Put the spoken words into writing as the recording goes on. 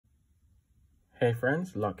Hey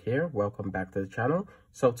friends, Luck here. Welcome back to the channel.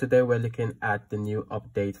 So today we're looking at the new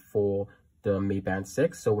update for the Mi Band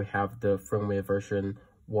 6. So we have the firmware version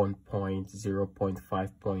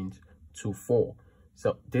 1.0.5.24.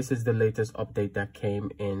 So this is the latest update that came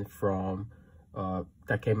in from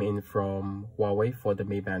Huawei for the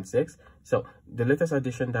Mi Band 6. So the latest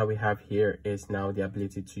addition that we have here is now the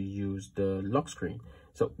ability to use the lock screen.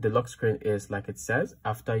 So the lock screen is, like it says,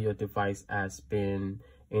 after your device has been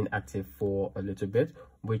inactive for a little bit,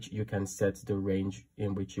 which you can set the range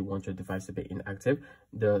in which you want your device to be inactive,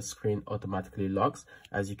 the screen automatically locks.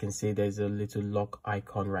 As you can see, there's a little lock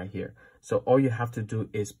icon right here. So all you have to do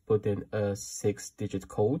is put in a 6-digit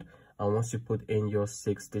code, and once you put in your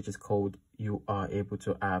 6-digit code, you are able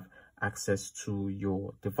to have access to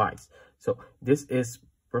your device. So this is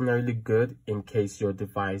primarily good in case your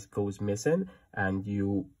device goes missing and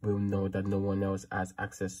you will know that no one else has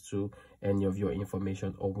access to any of your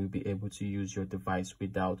information or will be able to use your device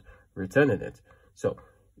without returning it. So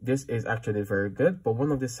this is actually very good, but one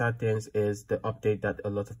of the sad things is the update that a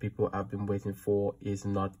lot of people have been waiting for is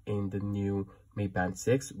not in the new Mi Band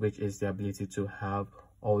 6, which is the ability to have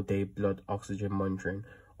all-day blood oxygen monitoring.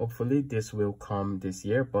 Hopefully this will come this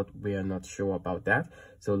year, but we are not sure about that.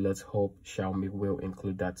 So let's hope Xiaomi will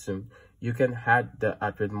include that soon. You can add the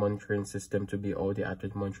heart rate monitoring system to be all the heart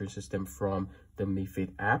rate monitoring system from the Mi Fit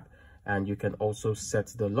app. And you can also set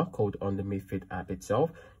the lock code on the Mi Fit app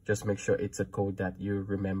itself. Just make sure it's a code that you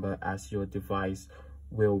remember, as your device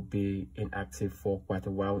will be inactive for quite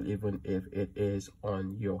a while, even if it is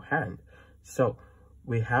on your hand. So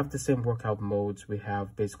we have the same workout modes, we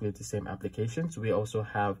have basically the same applications. We also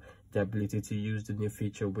have the ability to use the new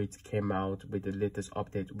feature which came out with the latest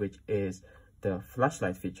update, which is the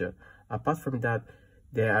flashlight feature. Apart from that,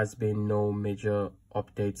 there has been no major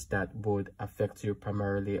updates that would affect you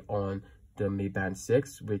primarily on the Mi Band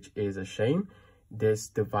 6, which is a shame. This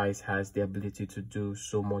device has the ability to do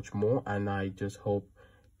so much more, and I just hope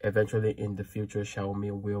eventually in the future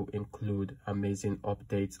Xiaomi will include amazing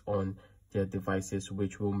updates on their devices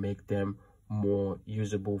which will make them more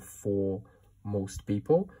usable for most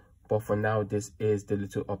people. But for now, this is the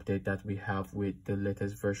little update that we have with the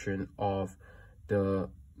latest version of the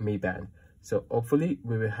Mi Band. So hopefully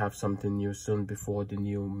we will have something new soon before the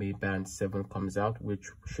new Mi Band 7 comes out, which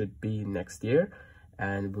should be next year,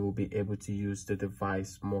 and we will be able to use the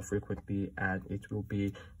device more frequently, and it will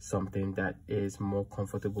be something that is more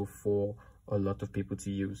comfortable for a lot of people to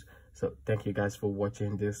use. So thank you guys for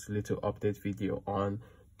watching this little update video on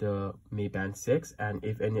the Mi Band 6, and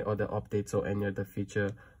if any other updates or any other feature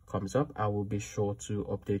comes up, I will be sure to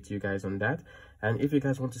update you guys on that. And if you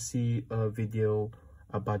guys want to see a video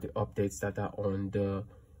about the updates that are on the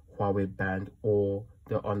Huawei Band or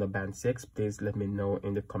the Honor Band 6, please let me know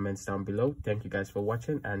in the comments down below. Thank you guys for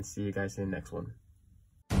watching, and see you guys in the next one.